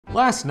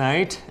Last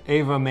night,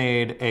 Eva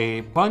made a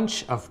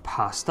bunch of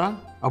pasta,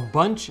 a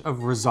bunch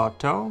of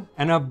risotto,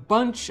 and a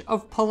bunch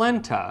of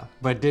polenta.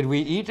 But did we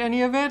eat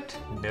any of it?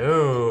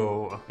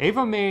 No.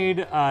 Eva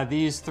made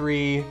these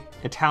three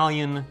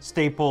Italian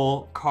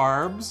staple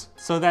carbs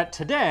so that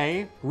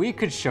today we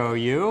could show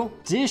you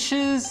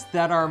dishes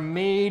that are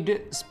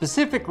made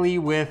specifically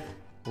with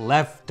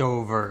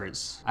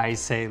leftovers. I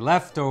say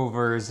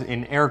leftovers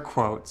in air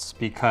quotes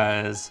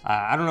because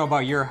I don't know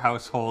about your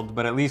household,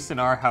 but at least in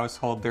our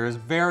household, there's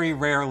very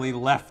rarely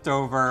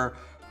leftover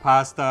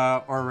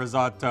pasta or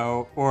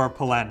risotto or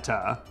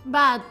polenta.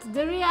 But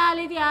the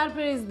reality,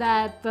 Harper, is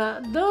that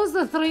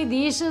those three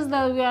dishes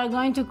that we are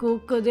going to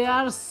cook, they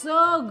are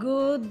so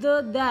good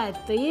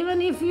that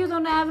even if you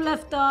don't have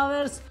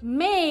leftovers,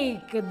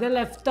 make the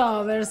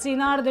leftovers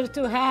in order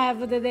to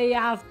have the day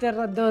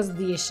after those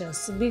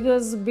dishes.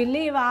 Because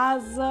believe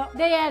us,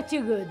 they are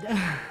too good.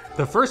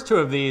 The first two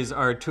of these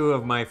are two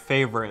of my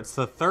favorites.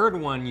 The third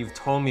one you've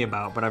told me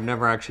about, but I've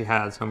never actually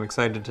had, so I'm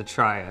excited to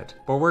try it.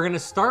 But we're gonna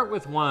start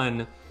with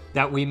one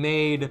that we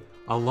made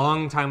a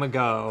long time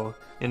ago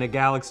in a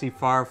galaxy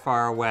far,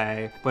 far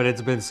away, but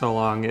it's been so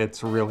long,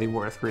 it's really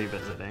worth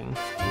revisiting.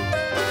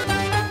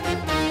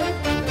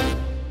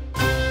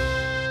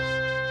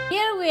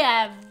 Here we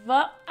have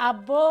a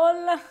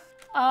bowl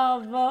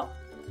of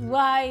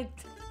white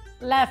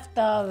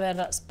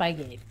leftover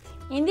spaghetti.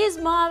 In this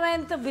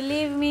moment,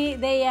 believe me,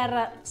 they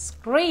are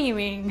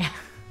screaming.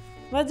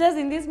 But just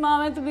in this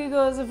moment,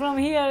 because from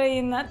here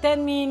in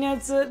 10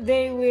 minutes,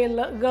 they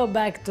will go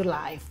back to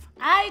life.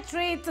 I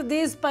treat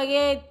these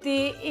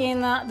spaghetti in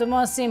the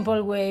most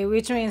simple way,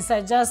 which means I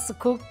just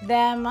cook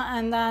them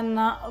and then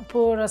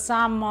pour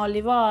some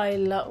olive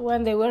oil.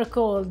 When they were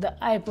cold,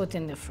 I put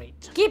in the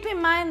fridge. Keep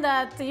in mind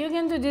that you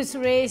can do this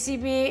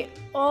recipe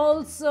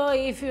also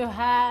if you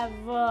have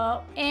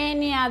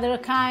any other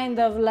kind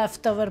of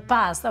leftover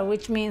pasta,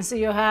 which means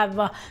you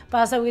have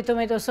pasta with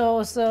tomato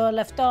sauce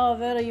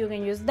leftover, you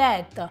can use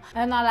that.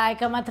 And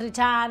like a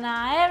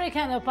matriciana, every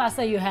kind of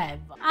pasta you have.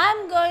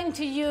 I'm going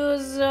to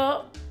use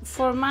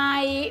for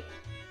my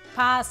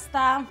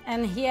pasta,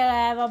 and here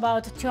I have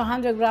about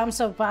 200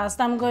 grams of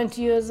pasta, I'm going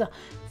to use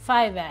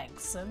 5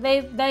 eggs.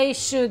 They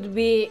should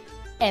be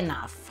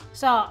enough.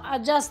 So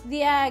adjust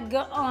the egg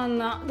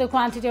on the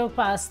quantity of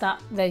pasta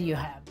that you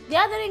have. The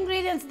other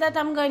ingredients that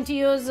I'm going to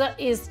use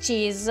is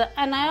cheese,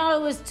 and I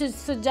always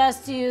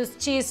suggest to use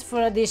cheese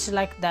for a dish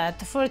like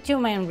that for two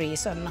main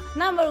reasons.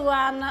 Number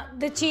one,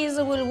 the cheese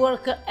will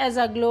work as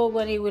a glue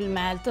when it will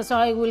melt,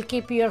 so it will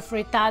keep your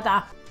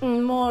frittata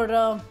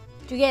more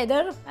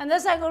together. And the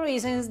second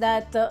reason is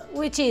that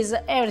with cheese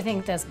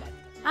everything tastes better.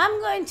 I'm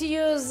going to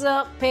use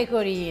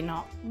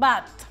pecorino,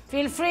 but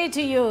feel free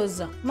to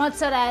use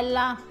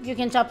mozzarella. You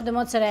can chop the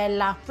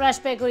mozzarella, fresh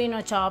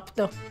pecorino chopped.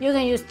 You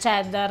can use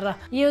cheddar,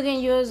 you can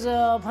use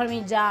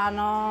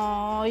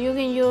parmigiano, you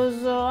can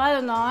use, I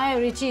don't know,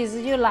 every cheese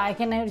you like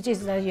and every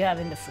cheese that you have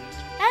in the fridge.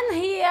 And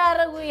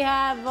here we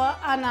have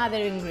another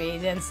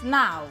ingredients.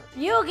 Now,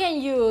 you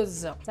can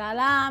use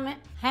salame,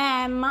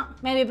 ham,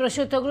 maybe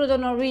prosciutto crudo,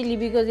 not really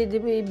because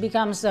it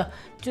becomes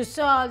too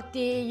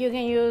salty. You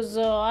can use,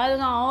 I don't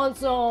know,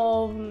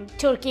 also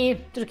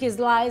turkey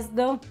sliced.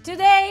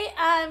 Today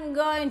I'm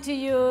going to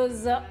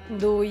use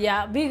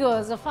nduja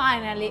because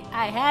finally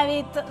I have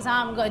it, so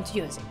I'm going to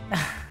use it.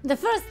 The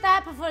first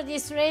step for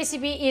this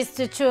recipe is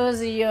to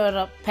choose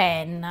your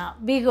pan,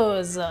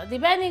 because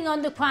depending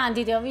on the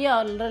quantity of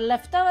your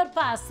leftover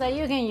pasta,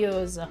 you can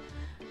use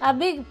a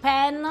big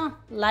pan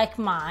like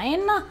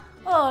mine,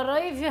 or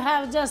if you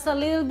have just a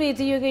little bit,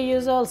 you can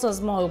use also a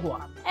small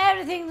one.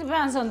 Everything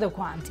depends on the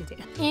quantity.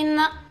 In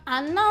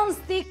a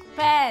non-stick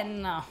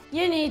pan,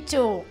 you need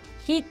to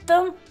heat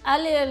a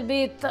little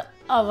bit of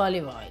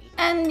olive oil.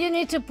 And you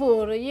need to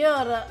pour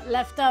your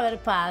leftover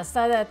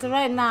pasta, that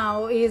right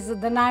now is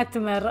the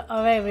nightmare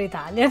of every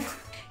Italian.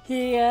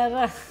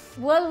 Here,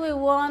 what we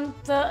want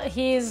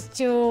is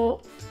to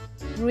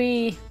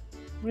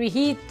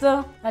reheat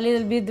a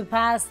little bit the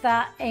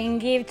pasta and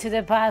give to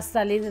the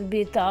pasta a little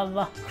bit of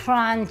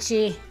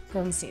crunchy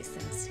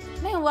consistency.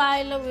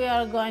 Meanwhile, we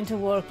are going to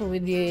work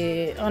with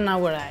on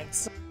our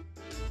eggs.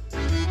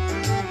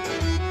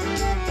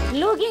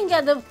 Looking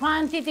at the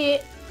quantity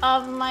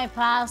of my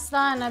pasta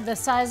and at the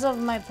size of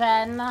my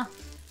pan,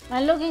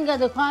 and looking at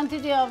the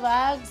quantity of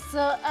eggs,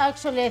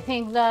 actually I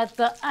think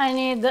that I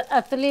need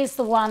at least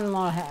one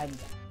more egg.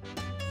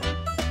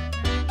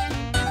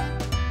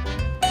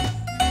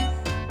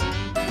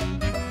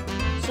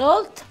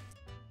 Salt,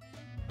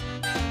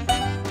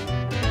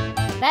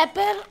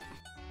 pepper,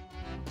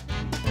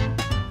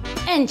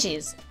 and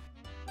cheese.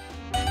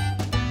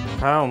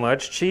 How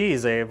much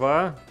cheese,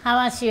 Eva? How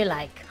much you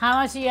like?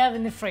 How much you have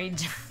in the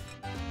fridge?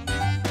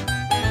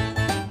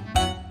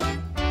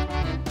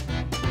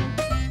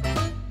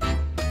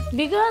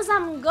 Because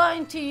I'm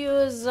going to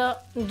use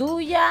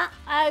nduja,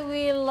 I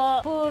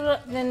will pour the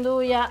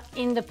nduja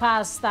in the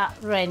pasta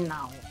right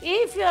now.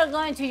 If you are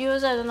going to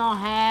use, I don't know,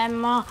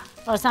 ham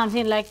or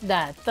something like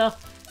that,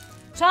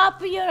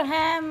 chop your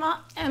ham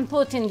and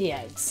put in the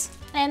eggs.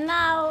 And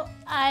now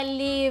I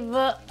leave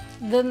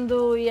the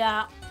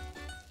nduja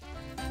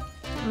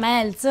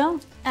melts.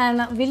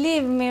 And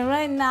believe me,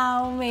 right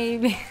now,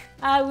 maybe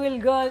I will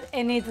go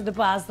and eat the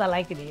pasta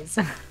like this.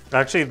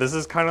 Actually, this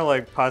is kind of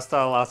like pasta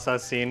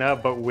all'assassina,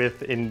 but with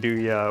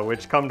nduja,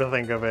 which, come to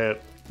think of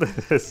it,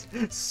 is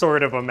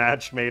sort of a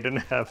match made in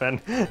heaven.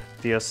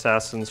 The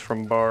assassins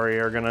from Bari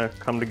are gonna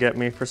come to get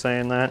me for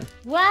saying that.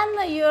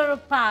 When your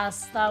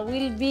pasta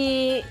will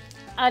be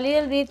a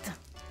little bit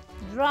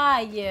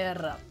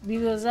drier,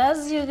 because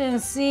as you can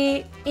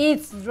see,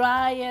 it's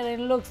drier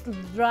and looks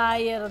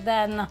drier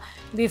than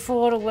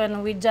before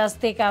when we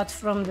just take out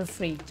from the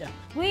fridge.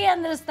 We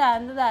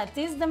understand that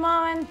is the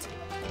moment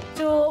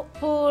to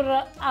pour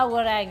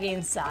our egg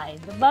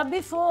inside, but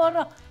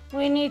before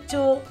we need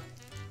to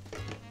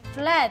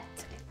flat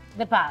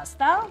the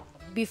pasta.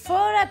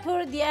 Before I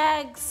pour the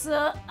eggs,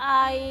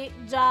 I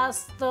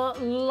just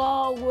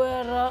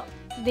lower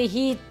the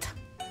heat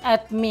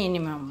at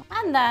minimum,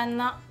 and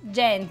then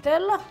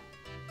gentle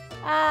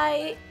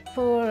I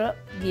pour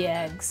the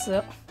eggs.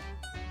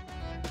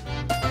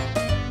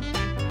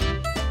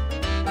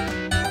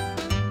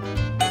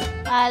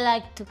 I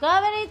like to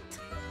cover it,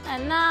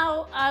 and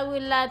now I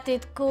will let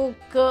it cook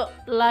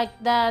like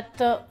that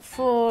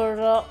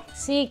for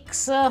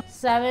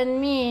 6-7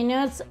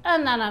 minutes,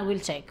 and then I will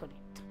check on it.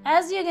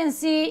 As you can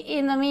see,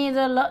 in the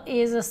middle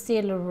is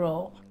still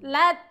raw.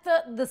 Let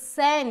the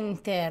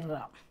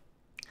center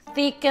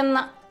thicken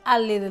a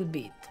little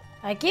bit.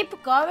 I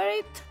keep cover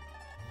it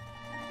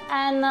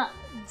and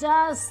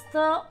just,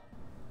 how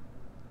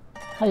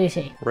do you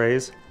say?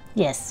 Raise?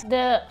 Yes,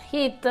 the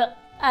heat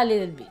a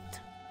little bit.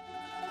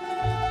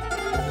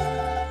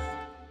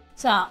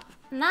 So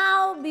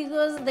now,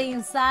 because the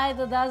inside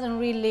doesn't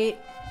really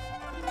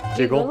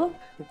jiggle,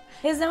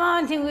 is the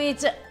moment in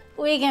which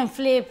we can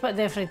flip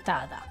the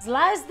frittata.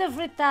 Slice the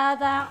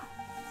frittata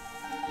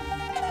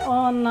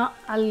on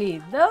a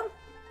lid.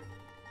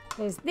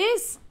 Is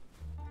this.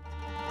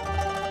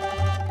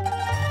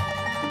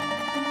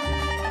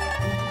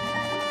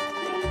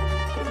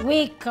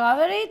 We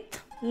cover it,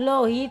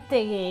 low heat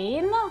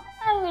again,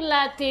 and we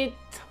let it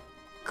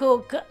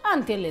cook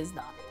until it's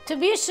done. To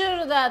be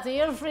sure that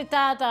your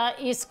frittata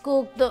is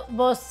cooked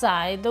both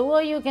sides,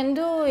 what you can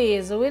do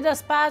is, with a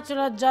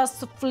spatula,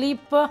 just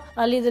flip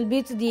a little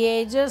bit the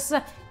edges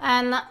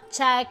and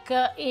check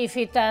if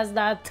it has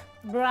that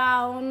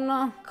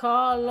brown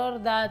color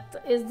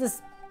that is the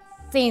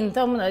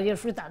symptom that your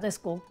frittata is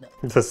cooked.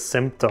 The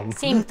symptom.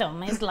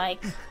 Symptom is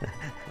like,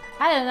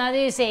 I don't know how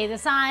you say, the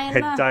sign.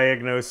 I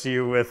diagnose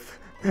you with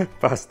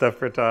pasta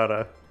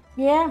frittata.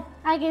 Yeah,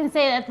 I can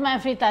say that my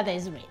frittata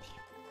is ready.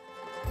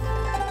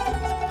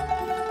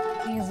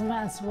 It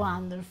smells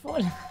wonderful.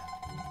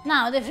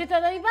 Now, the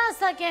frittata di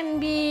pasta can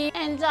be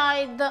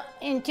enjoyed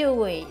in 2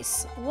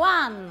 ways.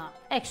 One,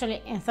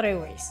 actually in 3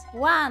 ways.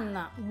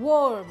 One,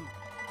 warm.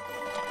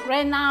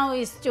 Right now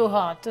it's too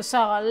hot,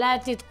 so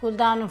let it cool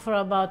down for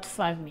about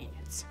 5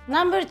 minutes.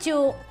 Number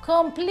 2,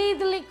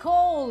 completely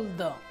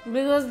cold,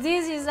 because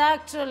this is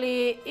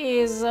actually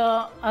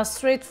a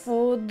street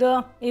food,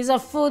 is a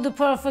food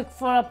perfect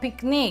for a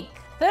picnic.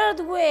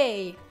 Third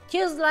way,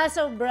 2 slices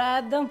of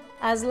bread,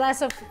 a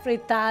slice of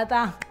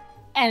frittata,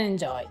 and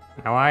enjoy.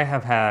 Now, I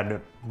have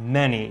had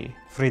many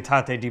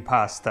frittate di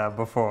pasta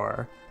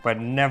before, but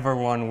never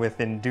one with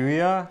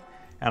nduja,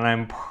 and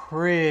I'm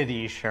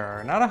pretty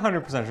sure, not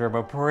 100% sure,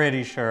 but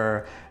pretty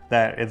sure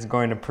that it's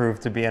going to prove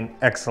to be an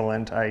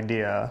excellent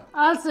idea.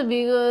 Also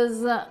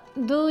because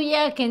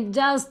nduja can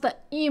just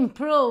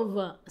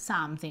improve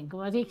something,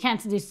 but it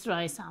can't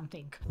destroy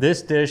something.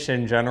 This dish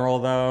in general,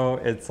 though,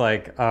 it's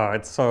like, oh,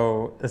 it's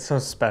so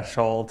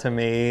special to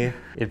me.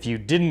 If you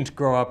didn't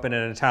grow up in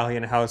an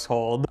Italian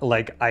household,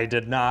 like I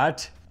did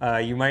not,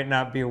 you might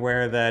not be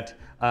aware that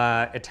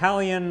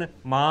Italian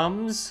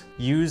moms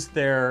use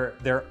their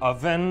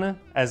oven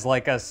as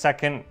like a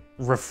second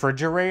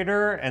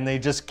refrigerator, and they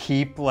just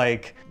keep,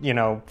 like, you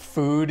know,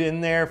 food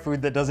in there,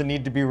 food that doesn't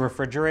need to be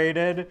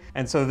refrigerated.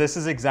 And so this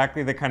is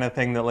exactly the kind of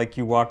thing that, like,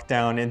 you walk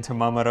down into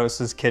Mama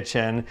Rosa's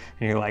kitchen and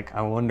you're like,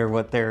 I wonder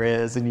what there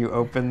is, and you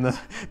open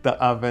the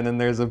oven and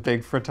there's a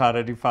big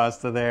frittata di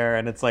pasta there,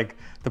 and it's like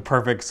the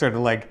perfect sort of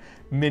like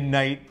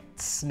midnight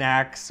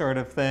snack sort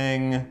of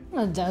thing.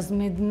 Not just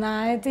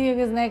midnight, you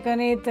can snack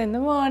on it in the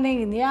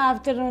morning, in the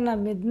afternoon, at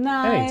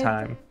midnight.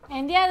 Anytime.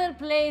 And the other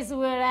place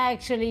where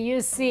actually you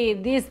see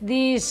this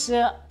dish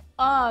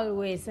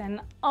always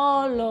and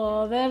all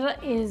over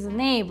is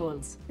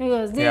Naples.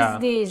 Because this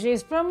dish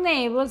is from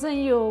Naples,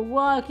 and you're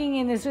walking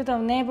in the street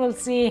of Naples,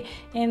 see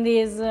in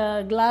this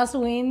glass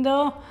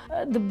window,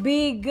 the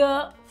big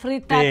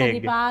frittata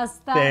di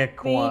pasta,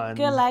 thick ones.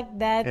 like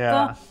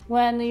that,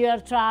 when you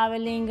are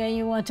traveling and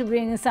you want to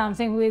bring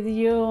something with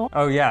you.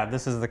 Oh yeah,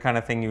 this is the kind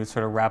of thing you would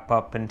sort of wrap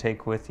up and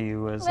take with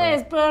you as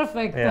It's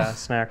perfect. Yeah,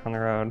 snack on the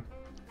road.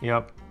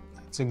 Yep.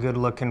 It's a good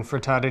looking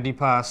frittata di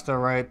pasta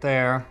right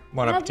there.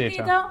 Buon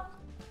appetito.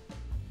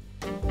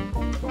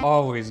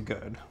 Always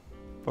good,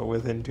 but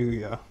with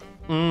nduja.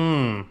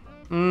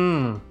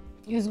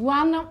 It's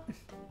one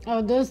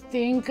of those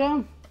things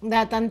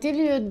that until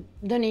you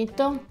don't eat,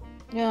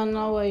 you don't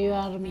know what you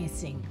are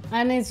missing.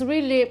 And it's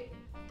really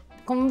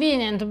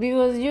convenient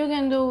because you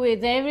can do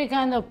with every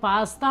kind of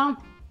pasta,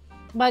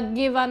 but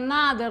give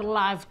another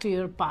life to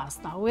your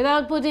pasta.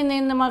 Without putting it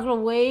in the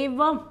microwave,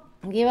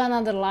 give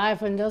another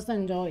life and just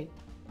enjoy it.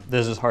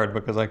 This is hard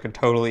because I could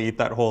totally eat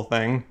that whole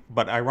thing.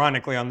 But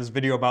ironically, on this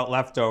video about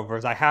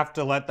leftovers, I have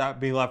to let that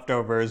be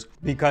leftovers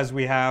because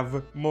we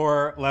have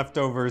more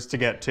leftovers to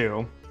get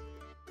to.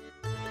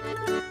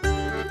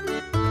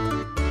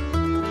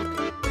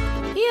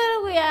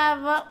 Here we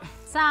have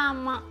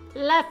some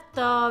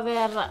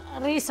leftover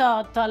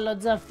risotto allo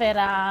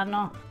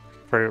zafferano.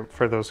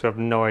 For those who have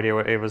no idea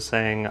what Ava's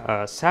saying,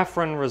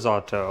 saffron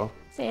risotto.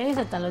 Sì,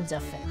 risotto allo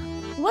zafferano.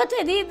 What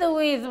I did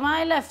with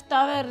my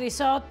leftover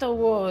risotto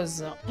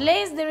was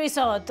place the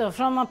risotto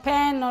from a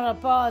pan or a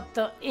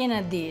pot in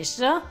a dish,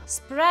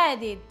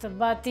 spread it,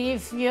 but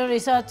if your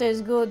risotto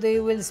is good, it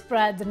will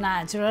spread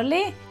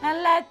naturally,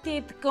 and let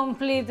it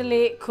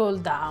completely cool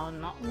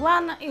down.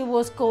 When it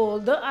was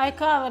cold, I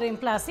covered in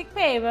plastic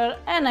paper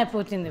and I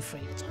put in the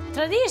fridge.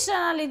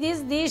 Traditionally,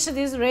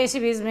 this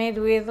recipe is made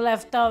with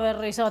leftover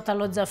risotto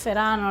allo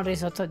zafferano or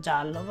risotto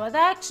giallo, but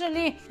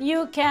actually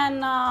you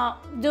can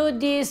do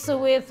this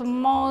with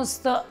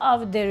most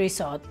of the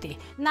risotti.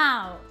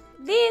 Now,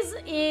 this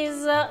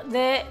is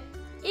the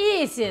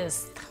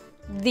easiest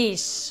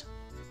dish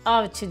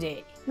of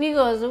today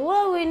because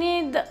what we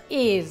need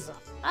is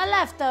a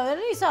leftover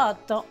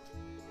risotto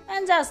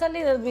and just a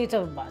little bit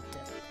of butter.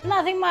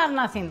 Nothing more,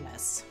 nothing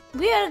less.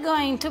 We are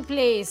going to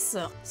place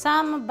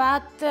some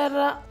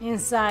butter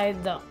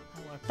inside our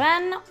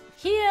pan.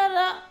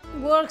 Here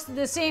works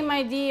the same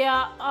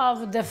idea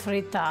of the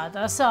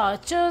frittata, so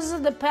choose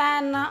the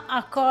pan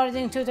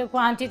according to the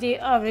quantity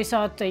of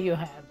risotto you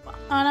have.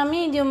 On a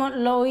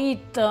medium-low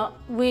heat,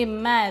 we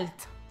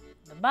melt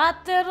the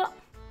butter.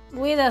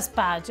 With a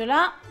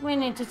spatula, we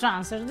need to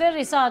transfer the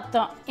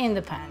risotto in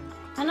the pan.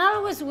 And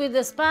always with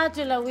the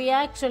spatula, we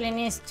actually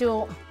need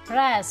to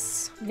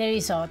press the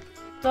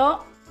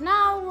risotto.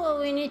 Now what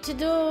we need to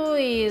do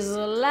is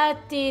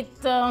let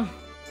it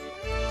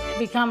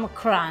become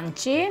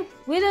crunchy.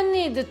 We don't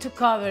need to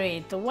cover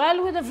it.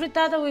 While with the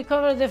frittata we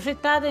cover the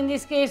frittata, in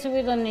this case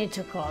we don't need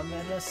to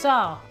cover.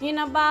 So in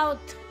about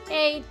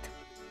 8-9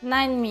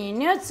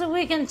 minutes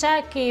we can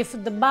check if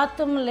the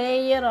bottom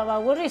layer of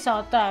our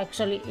risotto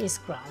actually is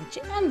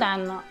crunchy, and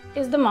then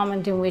is the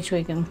moment in which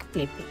we can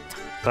flip it.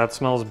 That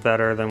smells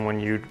better than when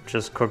you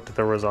just cooked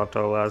the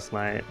risotto last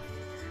night.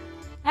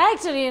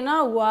 Actually, you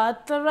know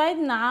what? Right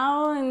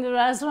now in the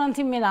restaurant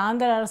in Milan,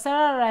 there are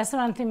several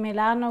restaurants in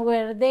Milan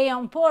where they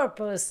on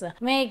purpose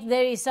make the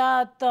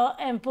risotto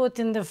and put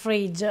in the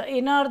fridge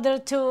in order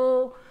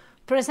to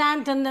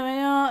present on the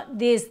menu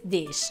this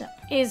dish.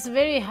 It's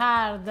very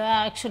hard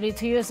actually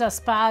to use a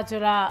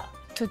spatula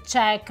to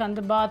check on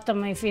the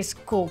bottom if it's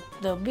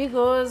cooked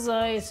because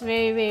it's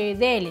very, very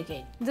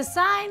delicate. The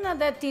sign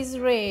that is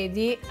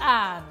ready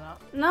are,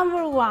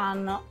 number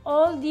one,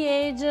 all the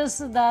edges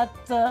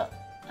that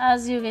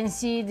as you can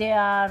see, they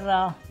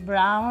are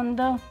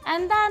browned.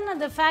 And then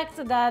the fact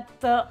that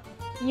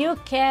you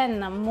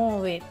can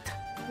move it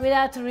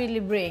without really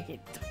break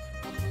it.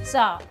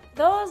 So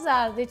those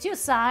are the two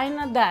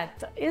signs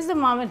that is the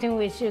moment in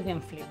which you can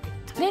flip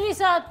it. The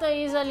risotto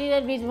is a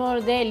little bit more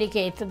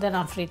delicate than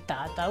a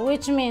frittata,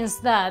 which means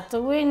that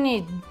we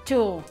need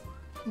to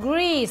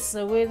grease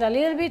with a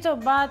little bit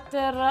of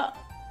butter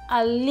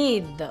a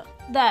lid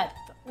that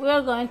we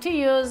are going to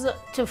use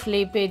to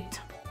flip it.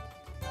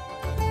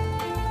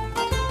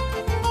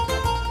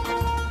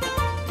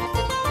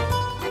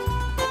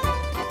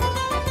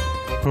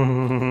 You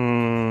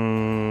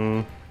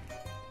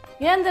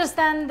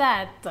understand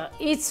that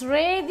it's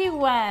ready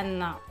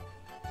when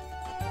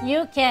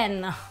you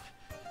can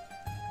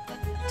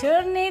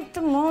turn it,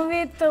 move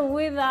it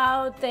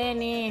without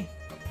any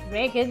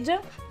breakage.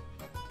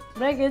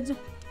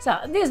 So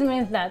this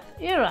means that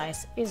your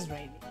rice is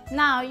ready.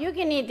 Now you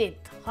can eat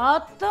it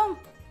hot,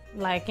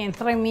 like in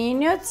 3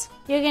 minutes.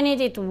 You can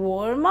eat it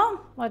warm,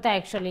 but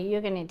actually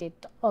you can eat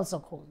it also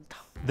cold.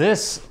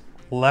 This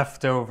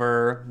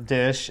leftover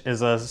dish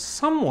is a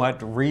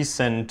somewhat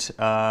recent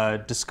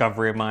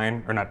discovery of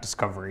mine, or not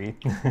discovery.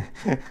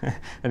 I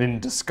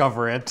didn't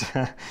discover it.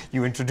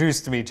 You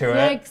introduced me to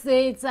it.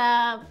 It's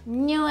a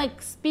new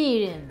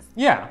experience.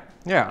 Yeah.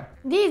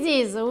 This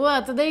is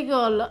what they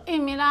call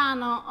in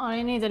Milano or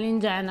in Italy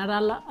in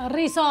general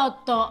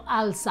risotto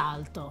al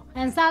salto.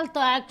 And salto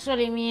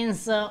actually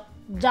means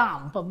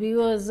jump,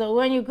 because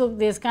when you cook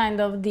this kind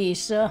of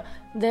dish, the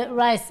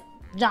rice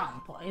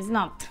jump. It's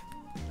not.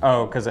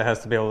 Oh, because it has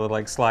to be able to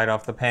like slide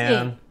off the pan.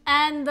 Yeah.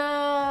 And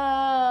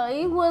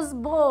it was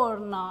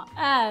born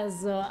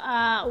as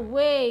a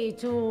way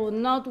to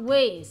not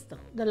waste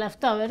the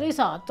leftover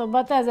risotto,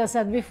 but as I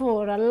said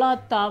before, a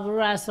lot of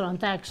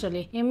restaurants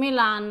actually in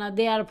Milan,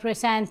 they are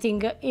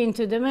presenting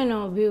into the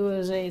menu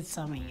because it's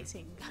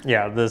amazing.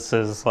 Yeah, this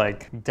is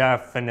like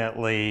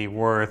definitely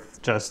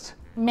worth just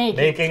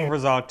making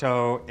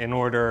risotto in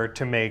order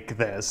to make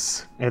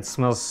this. It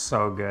smells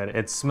so good.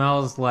 It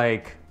smells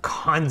like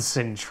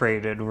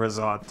concentrated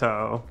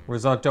risotto.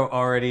 Risotto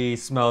already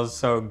smells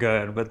so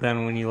good, but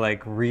then when you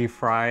like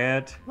refry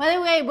it. By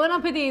the way, buon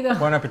appetito.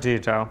 Buon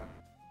appetito.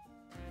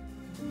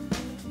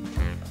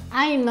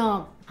 I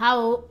know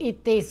how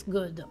it tastes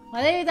good.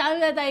 But every time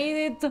that I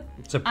eat it,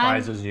 It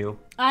surprises you.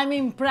 I'm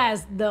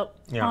impressed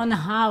on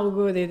how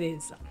good it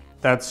is.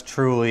 That's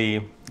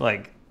truly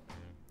like,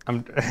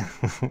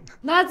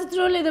 That's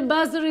truly the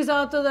best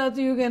risotto that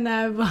you can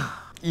have.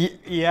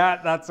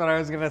 Yeah, that's what I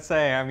was gonna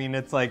say. I mean,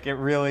 it's like, it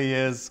really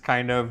is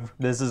kind of,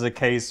 this is a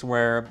case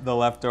where the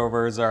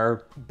leftovers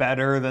are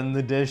better than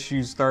the dish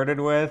you started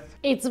with.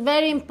 It's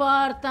very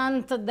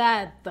important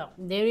that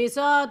the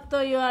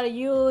risotto you are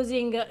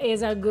using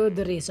is a good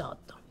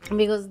risotto.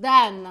 Because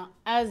then,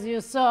 as you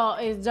saw,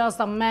 it's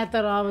just a matter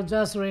of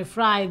just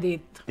refried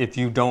it. If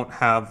you don't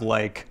have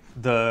like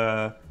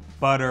the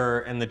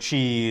butter and the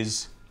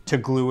cheese to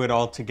glue it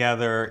all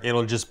together,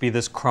 it'll just be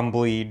this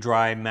crumbly,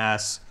 dry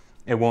mess.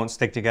 It won't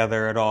stick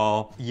together at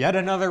all. Yet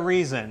another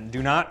reason,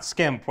 do not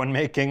skimp when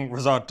making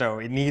risotto.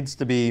 It needs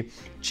to be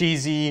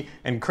cheesy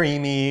and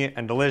creamy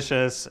and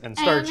delicious and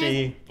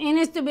starchy. It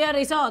needs to be a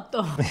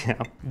risotto.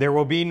 Yeah. There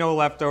will be no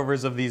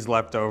leftovers of these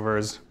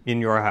leftovers in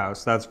your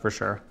house, that's for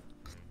sure.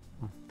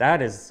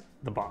 That is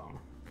the bomb.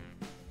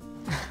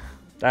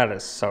 That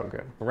is so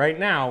good. Right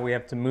now, we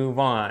have to move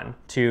on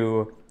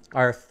to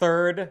our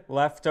third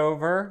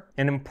leftover,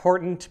 an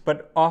important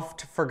but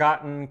oft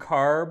forgotten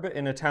carb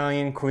in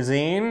Italian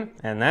cuisine,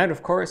 and that,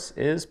 of course,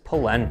 is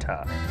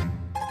polenta.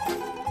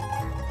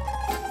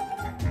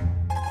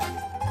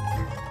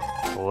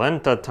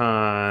 Polenta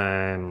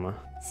time.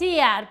 See,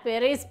 Harper,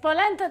 it's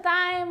polenta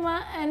time,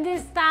 and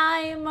this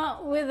time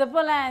with the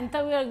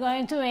polenta we are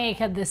going to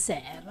make a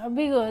dessert,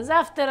 because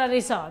after a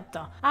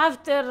risotto,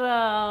 after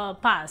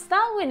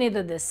pasta, we need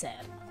a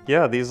dessert.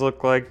 Yeah, these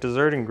look like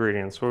dessert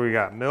ingredients. What we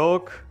got?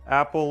 Milk,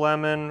 apple,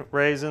 lemon,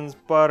 raisins,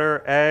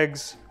 butter,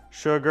 eggs,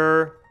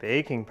 sugar,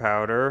 baking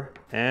powder,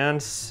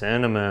 and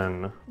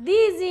cinnamon.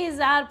 This is,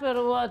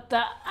 Harper, what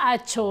I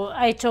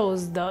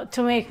chose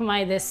to make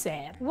my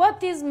dessert.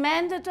 What is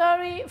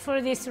mandatory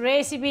for this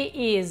recipe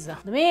is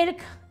the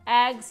milk,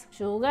 eggs,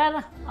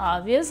 sugar,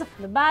 obvious,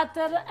 the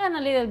butter, and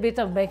a little bit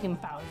of baking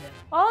powder.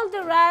 All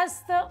the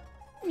rest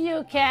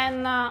you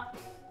can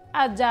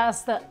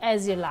adjust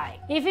as you like.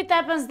 If it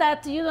happens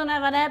that you don't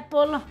have an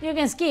apple, you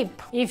can skip.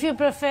 If you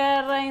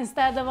prefer,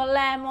 instead of a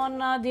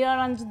lemon, the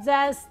orange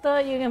zest,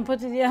 you can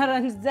put the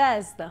orange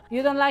zest.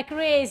 You don't like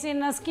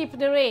raisin, skip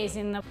the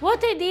raisin.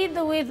 What I did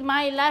with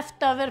my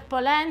leftover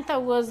polenta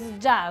was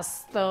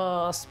just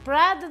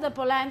spread the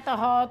polenta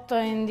hot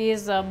in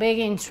this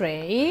baking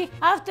tray.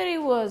 After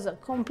it was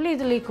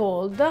completely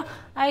cold,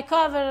 I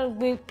covered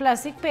with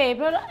plastic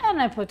paper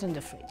and I put in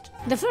the fridge.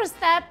 The first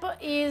step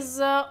is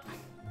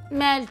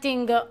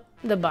melting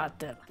the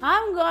butter.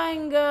 I'm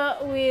going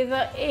with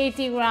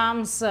 80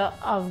 grams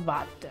of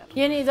butter.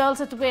 You need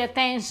also to pay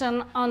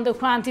attention on the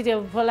quantity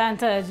of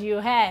polenta that you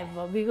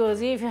have, because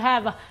if you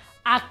have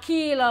a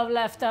kilo of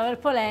leftover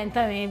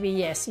polenta, maybe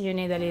yes, you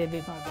need a little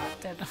bit more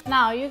butter.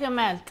 Now you can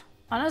melt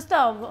on a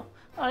stove,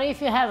 or if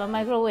you have a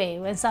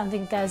microwave, and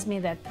something tells me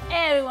that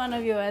every one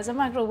of you has a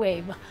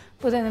microwave,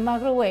 put in the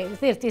microwave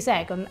 30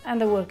 seconds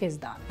and the work is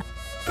done.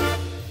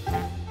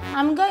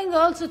 I'm going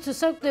also to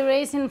soak the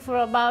raisin for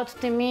about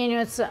 10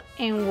 minutes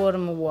in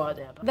warm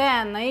water.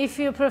 Then, if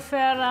you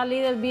prefer a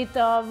little bit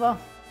of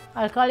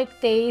alcoholic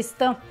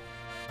taste,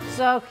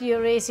 soak your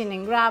raisin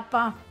in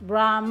grappa,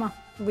 rum,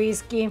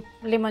 whiskey,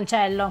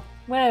 limoncello,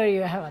 whatever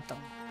you have at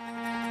home.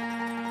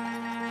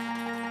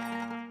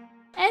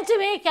 And to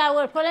make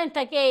our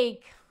polenta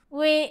cake,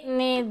 we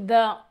need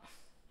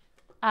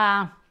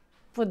a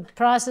food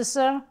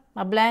processor,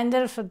 a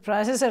blender, food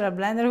processor, a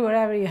blender,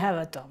 whatever you have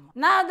at home.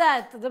 Now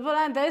that the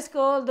polenta is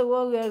cold,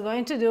 what we are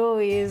going to do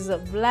is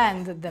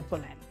blend the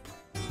polenta.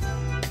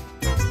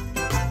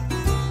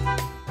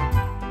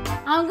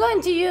 I'm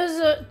going to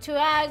use 2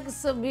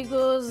 eggs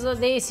because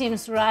they seem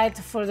right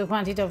for the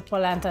quantity of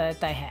polenta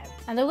that I have.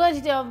 And the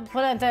quantity of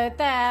polenta that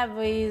I have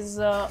is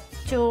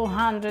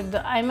 200,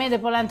 I made the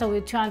polenta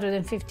with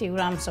 250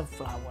 grams of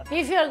flour.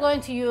 If you are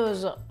going to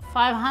use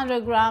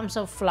 500 grams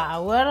of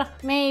flour,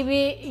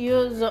 maybe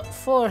use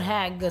 4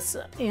 eggs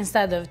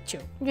instead of 2.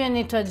 You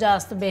need to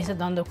adjust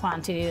based on the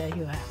quantity that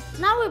you have.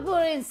 Now we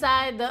put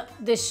inside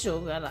the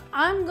sugar.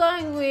 I'm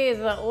going with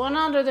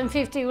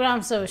 150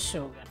 grams of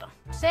sugar.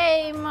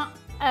 Same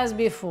as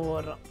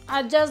before.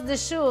 Adjust the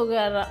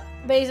sugar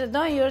based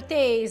on your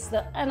taste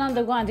and on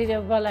the quantity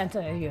of polenta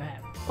that you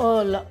have.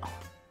 All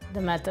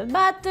the melted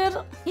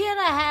butter. Here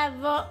I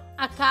have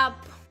a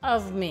cup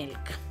of milk.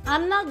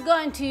 I'm not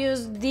going to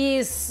use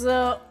this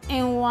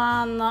in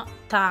one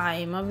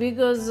time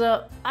because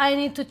I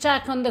need to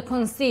check on the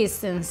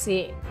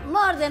consistency.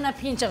 More than a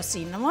pinch of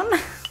cinnamon.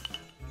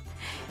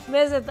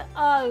 Based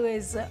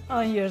always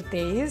on your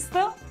taste.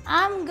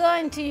 I'm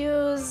going to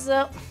use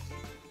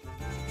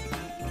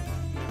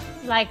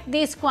like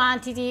this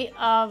quantity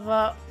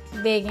of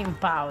baking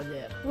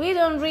powder. We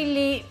don't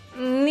really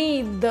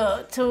need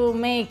to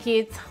make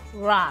it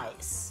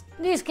rice.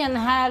 This can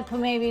help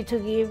maybe to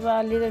give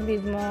a little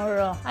bit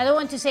more, I don't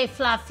want to say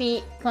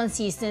fluffy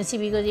consistency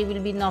because it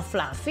will be not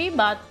fluffy,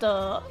 but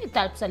it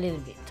helps a little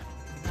bit.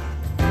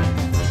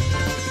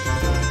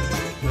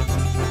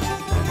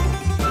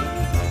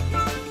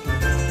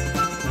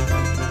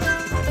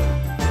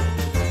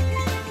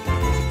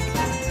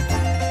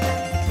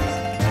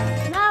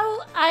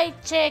 I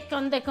check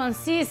on the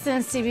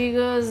consistency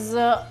because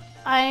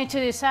I need to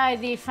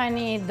decide if I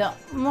need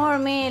more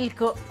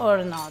milk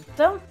or not.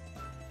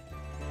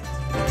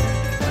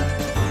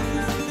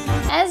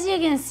 As you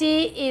can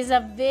see, it's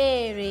a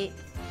very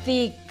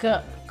thick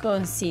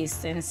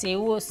consistency.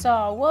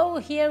 So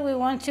what here we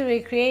want to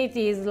recreate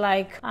is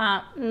like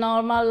a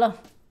normal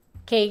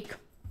cake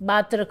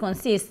batter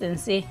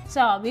consistency.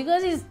 So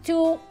because it's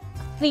too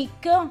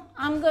thick,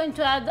 I'm going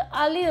to add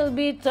a little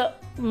bit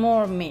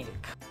more milk.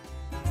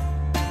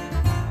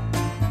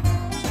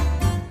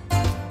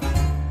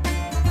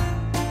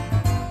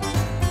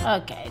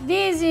 Okay,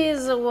 this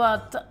is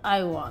what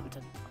I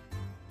wanted.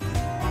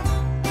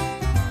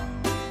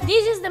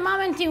 This is the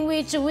moment in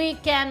which we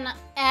can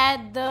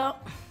add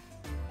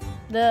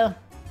the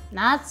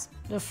nuts,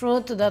 the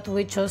fruit that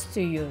we chose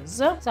to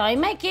use. So in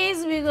my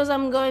case, because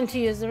I'm going to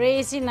use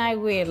raisin, I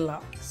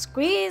will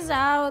squeeze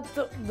out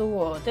the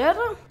water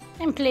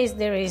and place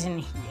the raisin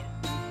here.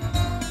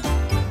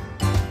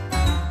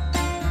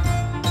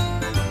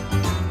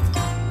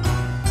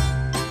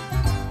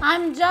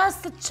 I'm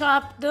just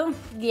chopped the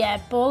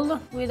apple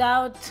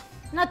without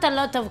not a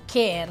lot of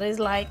care. It's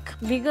like,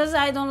 because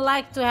I don't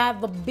like to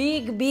have a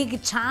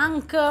big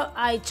chunk,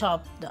 I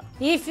chopped.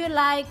 If you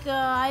like,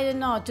 I don't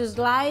know, to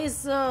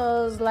slice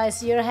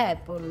your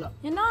apple.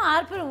 You know,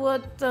 Harper,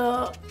 what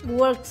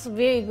works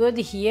very good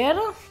here?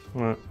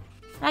 What?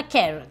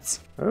 Carrots.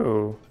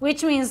 Oh.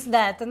 Which means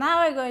that now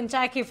I go and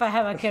check if I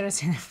have a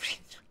carrot in the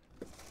fridge.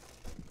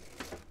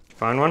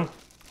 Find one?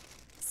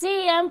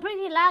 See, I'm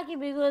pretty lucky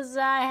because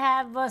I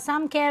have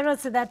some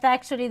carrots that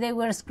actually they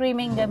were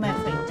screaming in my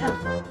fridge.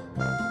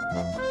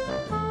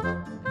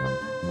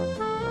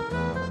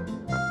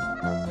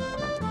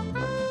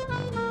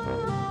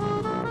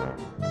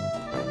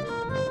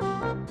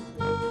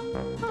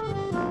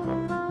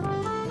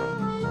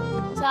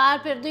 So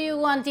Harper, do you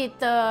want it,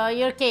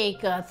 your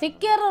cake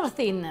thicker or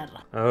thinner?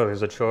 Oh,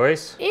 there's a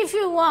choice? If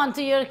you want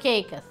your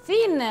cake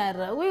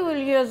thinner, we will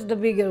use the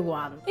bigger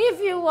one. If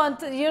you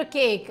want your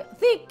cake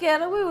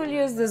thicker, we will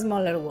use the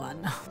smaller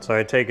one. So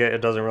I take it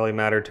doesn't really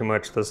matter too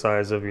much the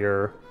size of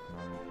your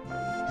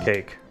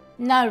cake.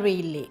 Not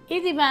really.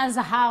 It depends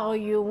how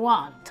you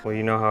want. Well,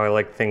 you know how I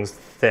like things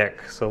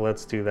thick, so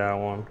let's do that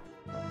one.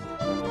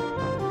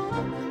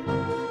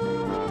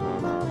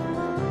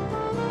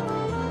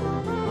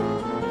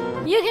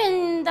 You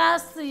can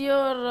dust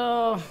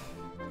your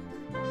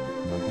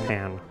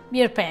Pan.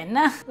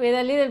 with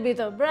a little bit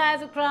of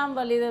breadcrumb,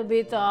 a little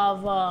bit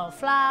of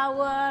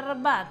flour,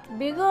 but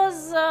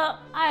because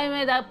I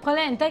made a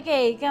polenta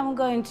cake, I'm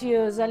going to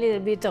use a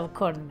little bit of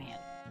cornmeal.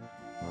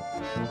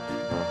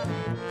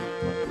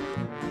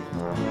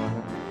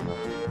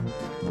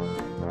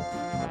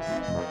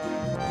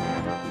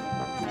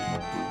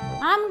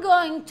 I'm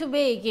going to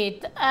bake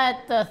it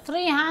at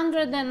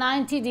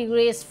 390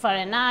 degrees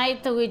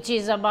Fahrenheit, which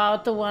is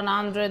about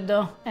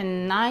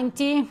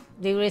 190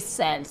 degrees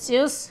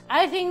Celsius.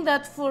 I think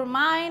that for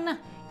mine,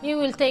 it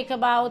will take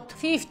about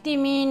 50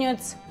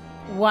 minutes,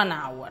 1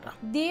 hour.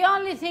 The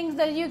only thing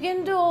that you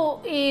can do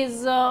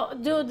is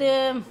do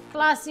the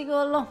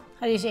classical,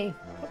 how do you say,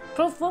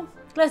 proof?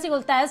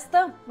 Classical test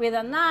with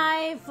a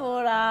knife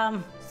or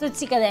a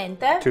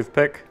stuzzicadente.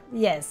 Toothpick?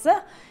 Yes.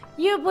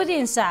 You put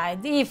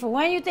inside. If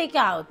when you take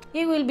out,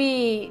 it will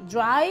be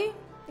dry,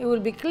 it will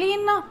be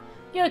clean,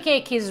 your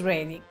cake is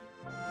ready.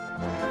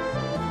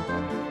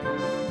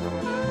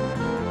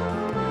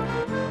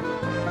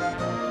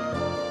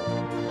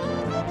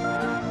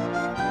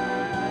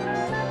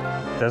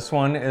 This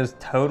one is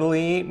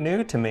totally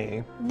new to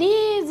me.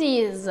 This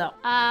is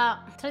a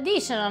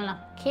traditional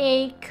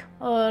cake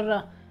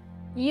or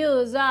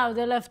use of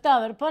the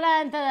leftover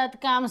polenta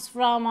that comes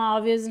from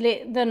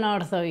obviously the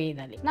north of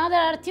Italy. Now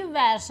there are two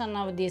versions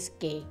of this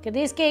cake.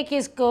 This cake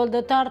is called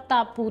the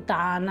torta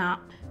puttana.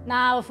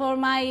 Now for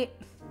my,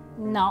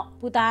 no,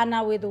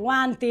 puttana with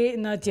one T,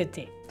 not two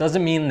T.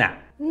 Doesn't mean that.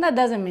 That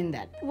doesn't mean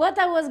that. What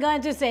I was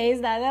going to say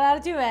is that there are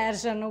two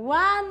versions.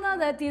 One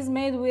that is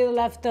made with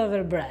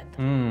leftover bread.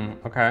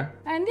 Okay.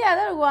 And the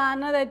other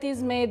one that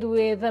is made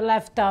with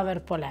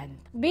leftover polenta.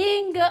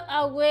 Being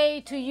a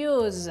way to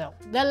use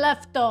the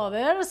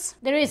leftovers,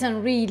 there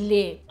isn't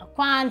really a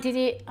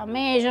quantity, a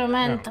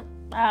measurement,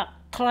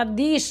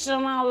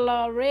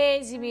 traditional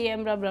recipe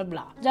and blah blah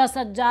blah. Just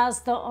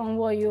adjust on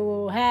what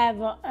you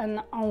have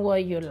and on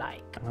what you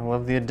like. I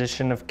love the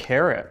addition of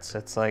carrots.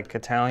 It's like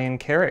Italian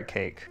carrot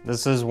cake.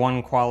 This is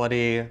one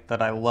quality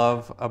that I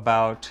love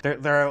about,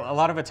 there are a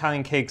lot of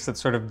Italian cakes that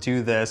sort of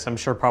do this, I'm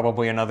sure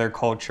probably in other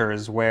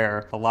cultures,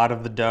 where a lot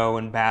of the dough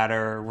and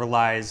batter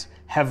relies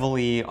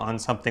heavily on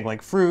something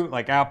like fruit,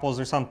 like apples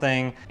or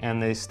something,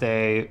 and they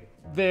stay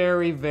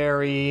very,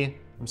 very,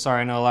 I'm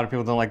sorry, I know a lot of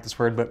people don't like this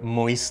word, but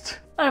moist.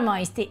 Or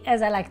moisty,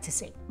 as I like to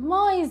say.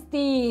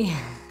 Moisty!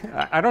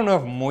 I don't know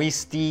if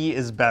moisty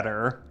is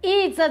better.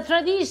 It's a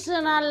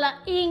traditional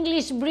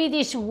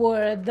English-British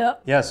word.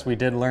 Yes, we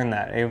did learn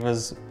that.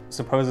 Ava's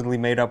supposedly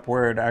made-up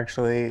word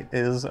actually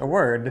is a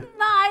word.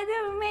 No, I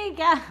didn't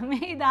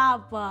made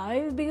up.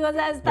 It's because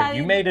I studied... But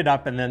you made it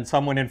up and then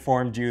someone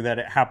informed you that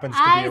it happens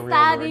to be a real word.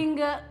 I studied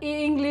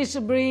English,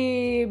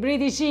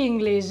 British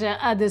English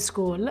at the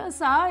school,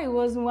 so it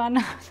was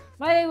one...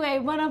 By the way,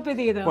 buon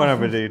appetito. Buon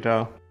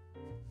appetito.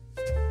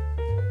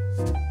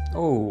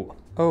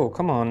 Oh,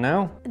 come on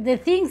now. The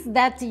things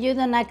that you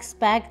don't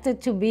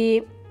expect to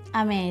be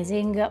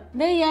amazing,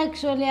 they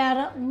actually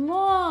are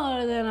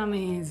more than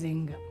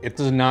amazing. It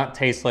does not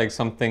taste like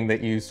something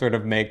that you sort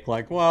of make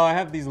like, well, I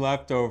have these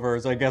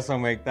leftovers, I guess I'll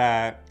make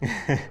that.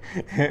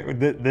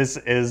 This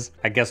is,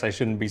 I guess I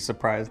shouldn't be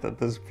surprised at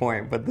this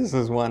point, but this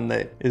is one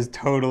that is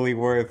totally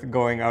worth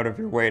going out of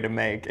your way to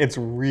make. It's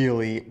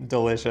really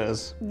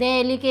delicious.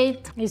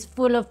 Delicate, it's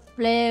full of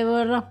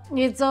flavor.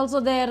 It's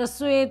also there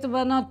sweet,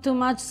 but not too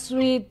much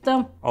sweet.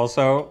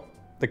 Also,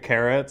 the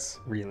carrots,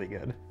 really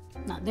good.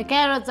 No, the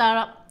carrots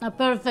are a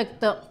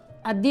perfect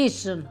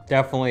addition.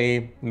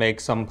 Definitely make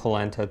some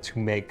polenta to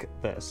make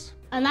this.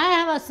 And I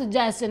have a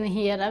suggestion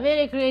here, a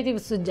very creative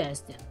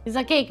suggestion. It's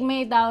a cake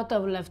made out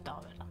of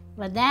leftover.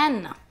 But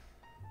then,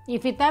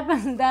 if it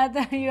happens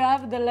that you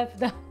have the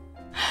leftover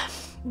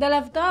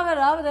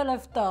of the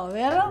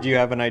leftover. Do you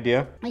have an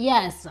idea?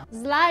 Yes.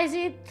 Slice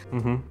it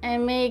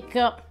and make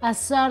a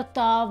sort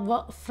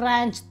of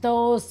French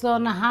toast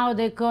on how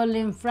they call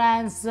in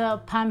France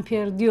pain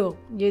perdu.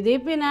 You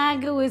dip in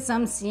egg with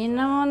some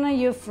cinnamon,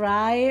 you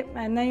fry,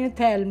 and then you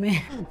tell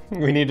me.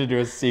 We need to do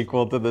a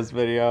sequel to this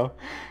video.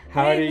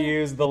 How to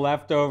use the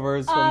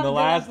leftovers from the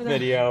last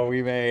video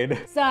we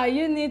made. So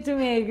you need to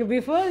make,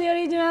 before the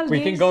original We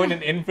dish, can go in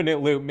an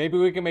infinite loop. Maybe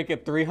we can make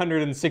it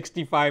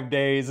 365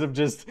 days of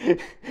just...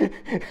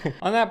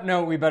 On that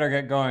note, we better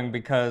get going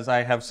because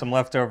I have some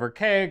leftover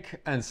cake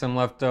and some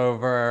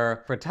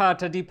leftover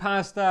frittata di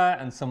pasta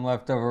and some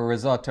leftover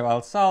risotto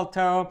al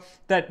salto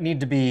that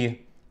need to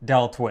be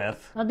dealt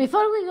with. But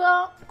before we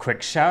go, A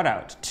quick shout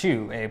out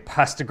to a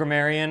pasta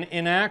grammarian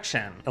in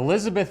action.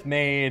 Elizabeth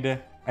made,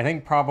 I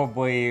think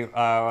probably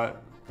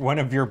one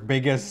of your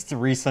biggest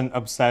recent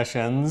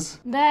obsessions.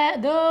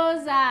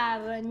 those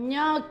are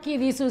gnocchi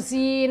di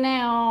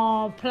susine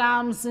or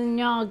plums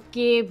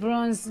gnocchi,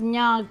 prawns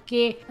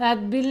gnocchi,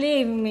 that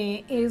believe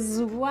me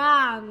is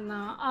one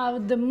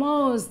of the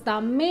most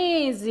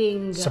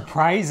amazing,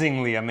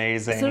 Surprisingly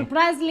amazing.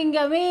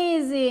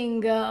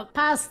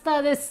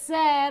 pasta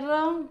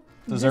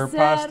Dessert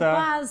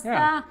pasta?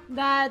 Yeah.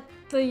 that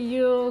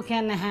you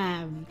can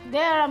have.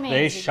 They're amazing.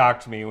 They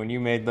shocked me when you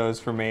made those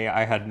for me.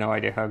 I had no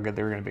idea how good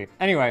they were gonna be.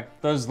 Anyway,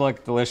 those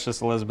look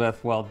delicious,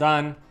 Elizabeth. Well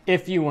done.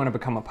 If you want to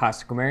become a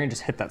pasta grammarian,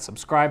 just hit that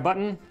subscribe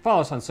button.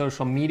 Follow us on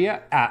social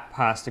media at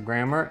Pasta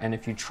Grammar. And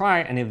if you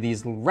try any of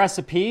these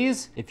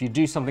recipes, if you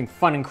do something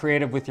fun and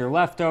creative with your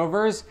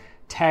leftovers,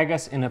 tag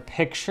us in a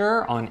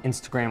picture on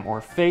Instagram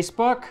or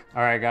Facebook.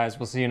 All right, guys,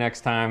 we'll see you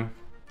next time.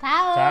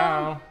 Ciao.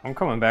 Ciao. I'm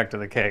coming back to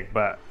the cake,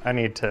 but I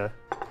need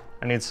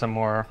some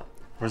more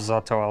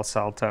risotto al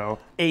salto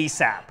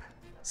ASAP.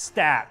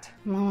 Stat.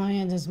 Mamma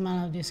mia, the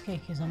smell of this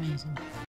cake is amazing.